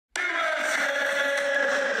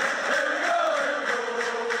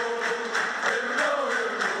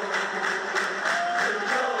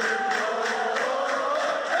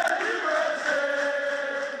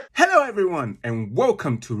everyone, and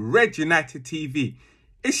welcome to Red United TV.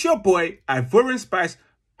 It's your boy, Ivorian Spice,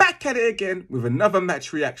 back at it again with another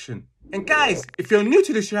match reaction. And guys, if you're new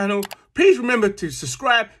to this channel, please remember to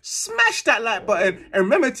subscribe, smash that like button, and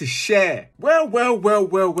remember to share. Well,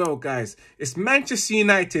 guys. It's Manchester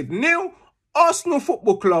United 0, Arsenal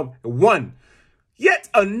Football Club 1. Yet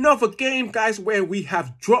another game, guys, where we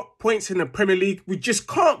have dropped points in the Premier League. We just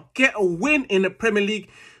can't get a win in the Premier League.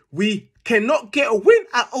 We cannot get a win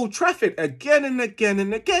at Old Trafford again and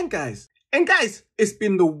again, guys. And guys, it's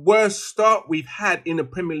been the worst start we've had in the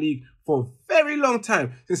Premier League for a very long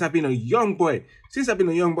time since I've been a young boy.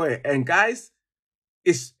 And guys,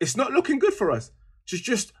 it's not looking good for us.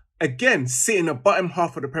 Just again, sit in the bottom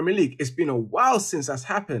half of the Premier League. It's been a while since that's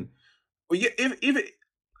happened. But yeah,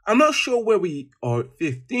 I'm not sure where we are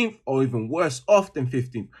 15th or even worse off than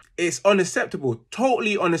 15th. It's unacceptable,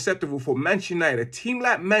 totally unacceptable for Manchester United, a team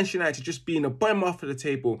like Manchester United, to just be in the bottom half of the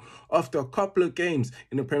table after a couple of games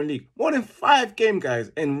in the Premier League. More than 5 games,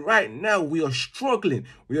 guys. And right now we are struggling.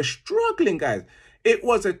 Guys. It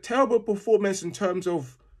was a terrible performance in terms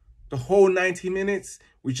of the whole 90 minutes.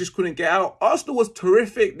 We just couldn't get out. Arsenal was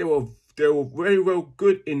terrific. They were very well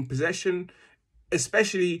good in possession,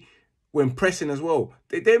 especially when pressing as well.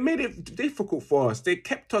 They made it difficult for us. They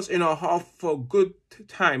kept us in our half for a good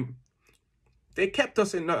time. They kept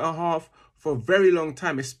us in our half for a very long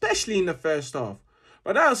time, especially in the first half.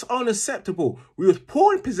 But that was unacceptable. We was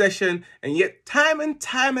poor in possession, and yet time and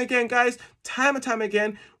time again, guys,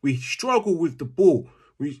 we struggle with the ball.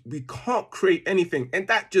 We can't create anything. And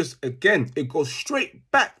that just, again, it goes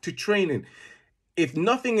straight back to training. If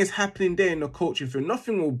nothing is happening there in the coaching field,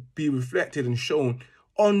 nothing will be reflected and shown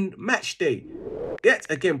on match day. Yet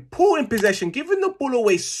again, poor in possession, giving the ball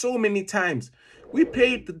away so many times. We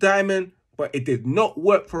played the diamond, but it did not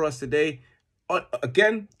work for us today.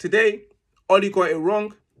 Again, today, Oli got it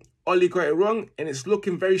wrong, and it's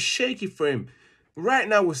looking very shaky for him. Right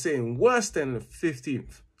now, we're saying worse than the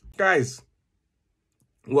 15th. Guys,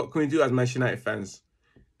 what can we do as Manchester United fans?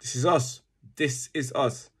 This is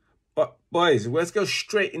us. But boys, let's go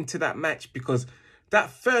straight into that match, because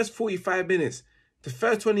that first 45 minutes, the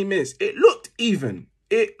first 20 minutes, it looked even.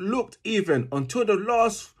 Until the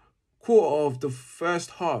last quarter of the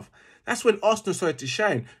first half. That's when Arsenal started to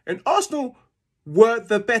shine. And Arsenal were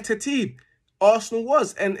the better team. Arsenal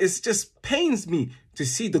was. And it just pains me to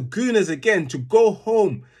see the Gooners again, to go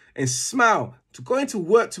home and smile, to go into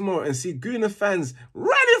work tomorrow and see Gooner fans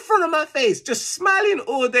right in front of my face, just smiling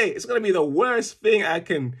all day. It's going to be the worst thing I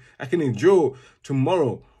can endure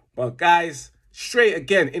tomorrow. But guys, straight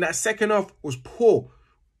again, in that second half was poor.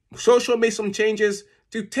 Social made some changes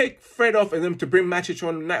to take Fred off and then to bring Matic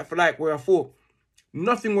on that for like where I thought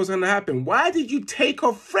nothing was going to happen. Why did you take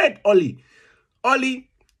off Fred, Oli? Oli.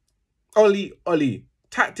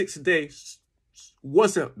 Tactics today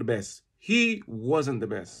wasn't the best. He wasn't the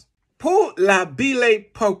best. Paul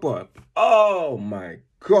Labile Pogba. Oh my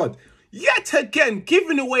God. Yet again,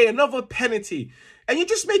 giving away another penalty. And you're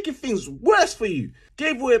just making things worse for you.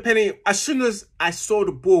 Gave away a penalty. As soon as I saw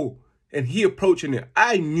the ball and he approaching it,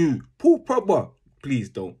 I knew. Paul Pogba, please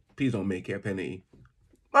don't make it a penalty.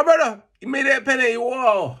 My brother, he made it a penalty.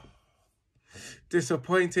 Whoa.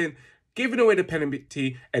 Disappointing. Giving away the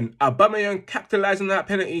penalty, and Aubameyang capitalizing that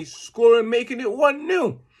penalty, scoring, making it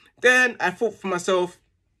 1-0. Then I thought for myself,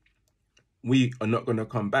 we are not going to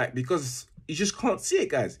come back, because you just can't see it,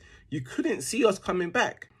 guys. You couldn't see us coming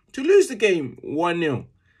back. To lose the game 1-0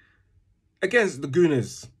 against the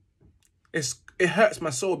Gooners, it hurts my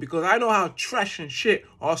soul, because I know how trash and shit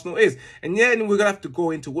Arsenal is. And then we're going to have to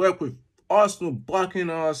go into work with Arsenal barking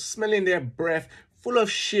at us, smelling their breath, full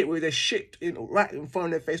of shit, with their shit right in front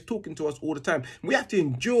of their face, talking to us all the time. We have to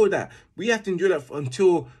endure that. We have to endure that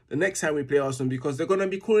until the next time we play Arsenal, because they're going to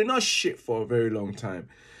be calling us shit for a very long time.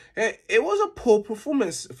 It was a poor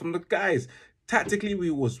performance from the guys. Tactically,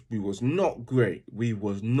 we was not great. It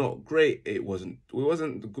wasn't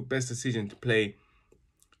the best decision to play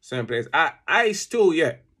certain players. I still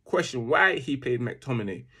question why he played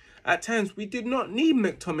McTominay. At times, we did not need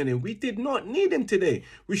McTominay. We did not need him today.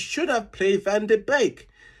 We should have played Van de Beek.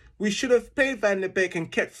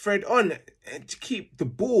 And kept Fred on to keep the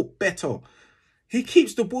ball better. He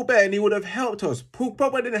keeps the ball better, and he would have helped us. Paul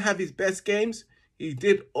Pogba didn't have his best games. He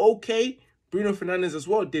did okay. Bruno Fernandes as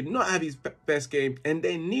well did not have his best game, and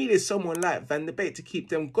they needed someone like Van de Beek to keep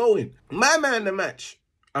them going. My man in the match,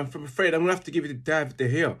 I'm afraid I'm going to have to give it to David De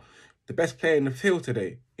Gea, the best player in the field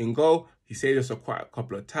today. In goal, he saved us quite a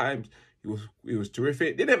couple of times. He was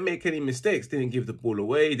terrific. Didn't make any mistakes. Didn't give the ball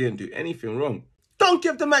away. Didn't do anything wrong. Don't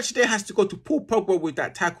give the match today has to go to Paul Pogba with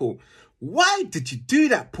that tackle. Why did you do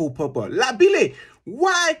that, Paul Pogba? Labile,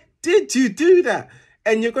 why did you do that?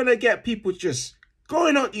 And you're going to get people just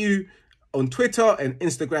going at you on Twitter and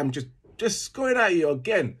Instagram, just going at you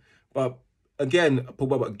again. But again,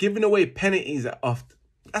 but giving away penalties after,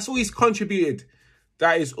 that's all he's contributed.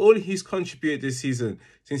 That is all he's contributed this season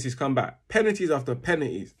since he's come back. Penalties after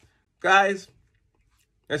penalties. Guys,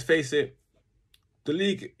 let's face it. The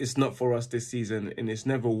league is not for us this season, and it's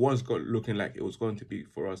never once got looking like it was going to be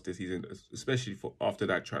for us this season, especially for after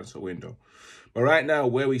that transfer window. But right now,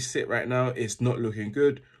 where we sit right now, it's not looking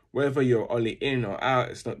good. Whether you're only in or out,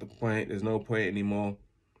 it's not the point. There's no point anymore.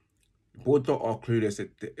 Bulldog are clueless.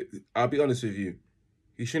 I'll be honest with you.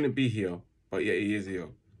 He shouldn't be here, but yeah, he is here.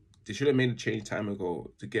 They should have made a change time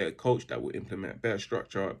ago to get a coach that will implement better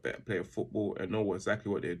structure, better play of football, and know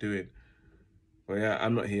exactly what they're doing. But yeah,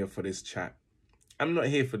 I'm not here for this chat. I'm not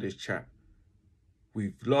here for this chat.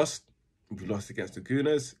 We've lost. We've lost against the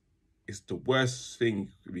Gooners. It's the worst thing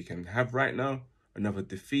we can have right now. Another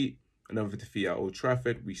defeat at Old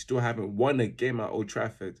Trafford. We still haven't won a game at Old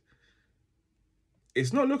Trafford.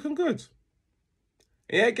 It's not looking good.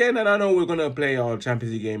 Yeah, again, and I know we're going to play our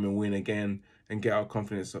Champions League game and win again and get our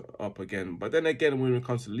confidence up again. But then again, when it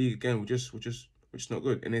comes to the league again, we're just not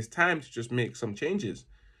good. And it's time to just make some changes.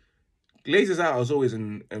 Glazer's out as always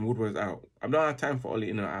and Woodward's out. I don't have time for Ole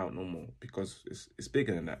in or out no more because it's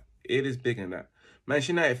bigger than that. It is bigger than that.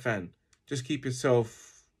 Manchester United fan, just keep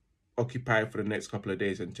yourself occupied for the next couple of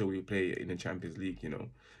days until we play in the Champions League, you know.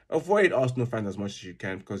 Avoid Arsenal fans as much as you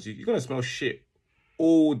can because you're going to smell shit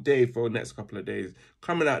all day for the next couple of days.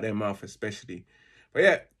 Coming out their mouth especially. But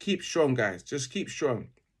yeah, keep strong, guys. Just keep strong.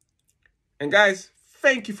 And guys,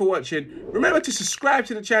 thank you for watching. Remember to subscribe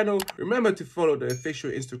to the channel. Remember to follow the official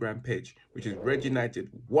Instagram page, which is Red United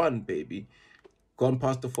 1, baby. Gone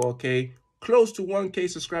past the 4K. Close to 1K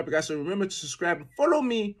subscriber, guys. So remember to subscribe and follow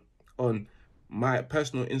me on my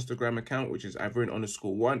personal Instagram account, which is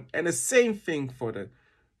Ivorian_1. And the same thing for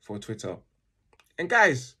Twitter. And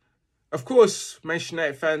guys, of course, Manchester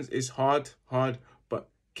United fans, it's hard, but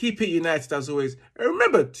keep it united as always. And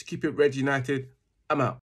remember to keep it Red United. I'm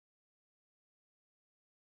out.